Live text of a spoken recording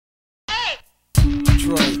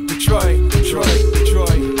Detroit, Detroit, Detroit,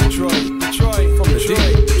 Detroit, Detroit, Detroit, from the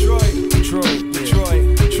Detroit, Detroit, Detroit,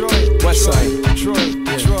 Detroit, Detroit, West Side, Detroit,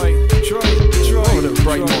 Detroit, Detroit, Detroit, over to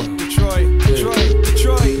Brightmore, Detroit, Detroit,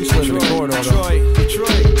 Detroit, used to live in the corridor, Detroit,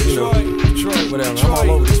 Detroit, Detroit, Detroit, whatever. I'm all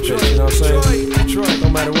over this bitch, you know what I'm saying? Detroit, no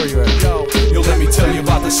matter where you're at. Yo, let me tell you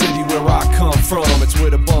about the city where I come from. It's where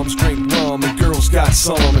the bums drink rum and girls got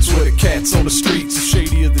some. It's where the cats on the streets are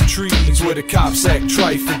shady of the trees. Where the cops act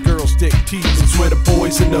trife and girls dick tease. It's where the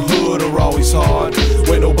boys in the hood are always hard.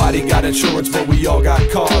 Where nobody got insurance but we all got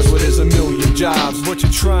cars. Where there's a million jobs but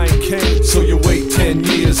you're trying can't. So you wait 10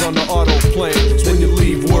 years on the auto plan. Then you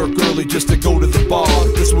leave work early just to go to the bar.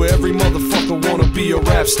 That's where every motherfucker wanna be a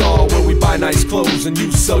rap star. Where we buy nice clothes and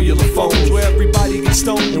use cellular phones. Where everybody gets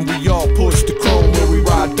stoned and we all push the chrome. Where we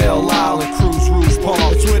ride Belle Isle and cruise Rouge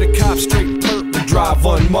Palm. It's where the cops straight perp and drive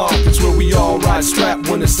unmarked. It's where we all ride strapped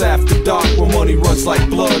when it's after dark. Where money runs like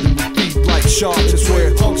blood and we feed like sharks. It's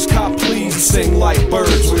where punks cop please and sing like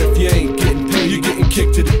birds. Where if you ain't getting paid, you're getting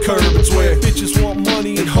kicked to the curb. It's where bitches want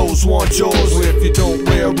money and hoes want yours. Where if you don't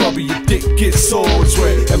wear rubber, your dick gets sore. It's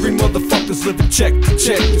where every motherfucker's living check to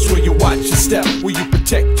check. It's where you watch your step, where you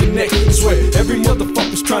protect your neck. It's where every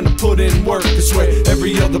motherfucker's trying to put in work. It's where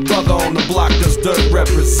every other brother on the block does dirt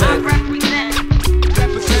represent. Represent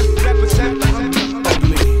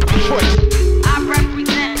ugly. I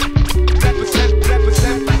represent.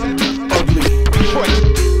 Represent ugly.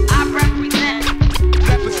 I represent.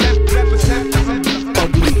 Represent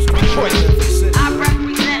ugly. I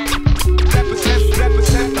represent.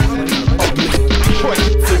 Ugly.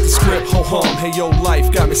 Flip the script, ho hum, hey yo,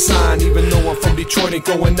 life got me signed. Even though I'm from Detroit, ain't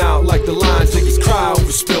going out like the lines. Niggas cry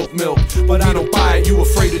over spilt milk, but I don't buy it. You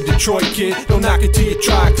afraid of Detroit, kid? Don't knock it till you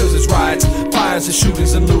try, cause it's riots, fires and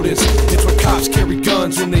shootings and lootings. It's where cops carry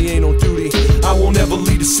guns when they ain't on duty. I won't ever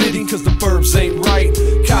leave the city cause the burbs ain't right.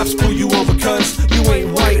 Cops pull you over cause you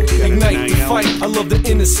ain't white. Ignite the fight, I love the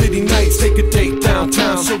inner city nights. Take a date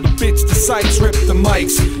downtown, show the bitch the sights. Rip the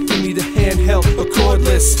mics, give me the handheld or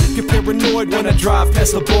cordless. Get paranoid when I drive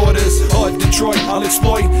past the borders. Or Detroit, I'll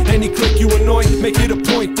exploit any click you annoy. Make it a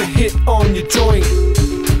point to hit on your joint.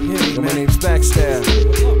 Hey, my name's Backstab,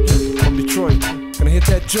 from Detroit. Gonna hit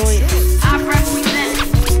that joint. I represent.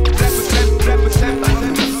 Represent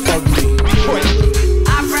ugly. I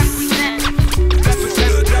represent.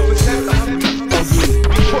 Represent ugly.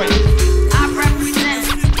 I represent.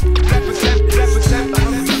 Represent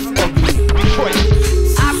ugly. I represent. Ugly.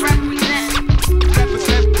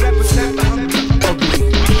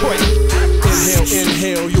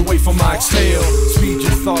 Inhale, you wait for my exhale. Speed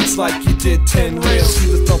your thoughts like you did 10 rails.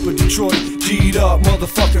 See the thump of Detroit, G'd up,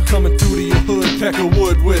 motherfucker coming through to your hood. Pack of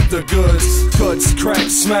wood with the goods, cuts, crack,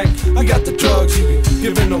 smack. I got the drugs, you be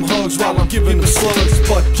giving them hugs while I'm giving them slugs.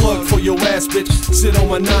 Butt plug for your ass, bitch. Sit on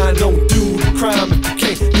my nine, don't do the crime if you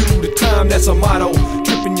can't do the time. That's a motto.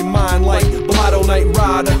 Tripping your mind like Blotto Night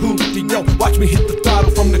Rider. Hoopty, yo, watch me hit the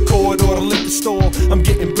throttle from the corridor to liquor store. I'm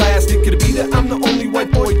getting blasted. Could it be that I'm the only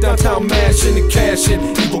white boy downtown mashing and cashing?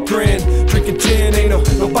 Evil grin, drinking gin. Ain't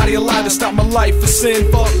nobody alive to stop my life for sin.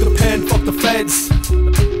 Fuck the pen, fuck the feds.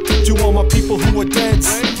 To all my people who are dead.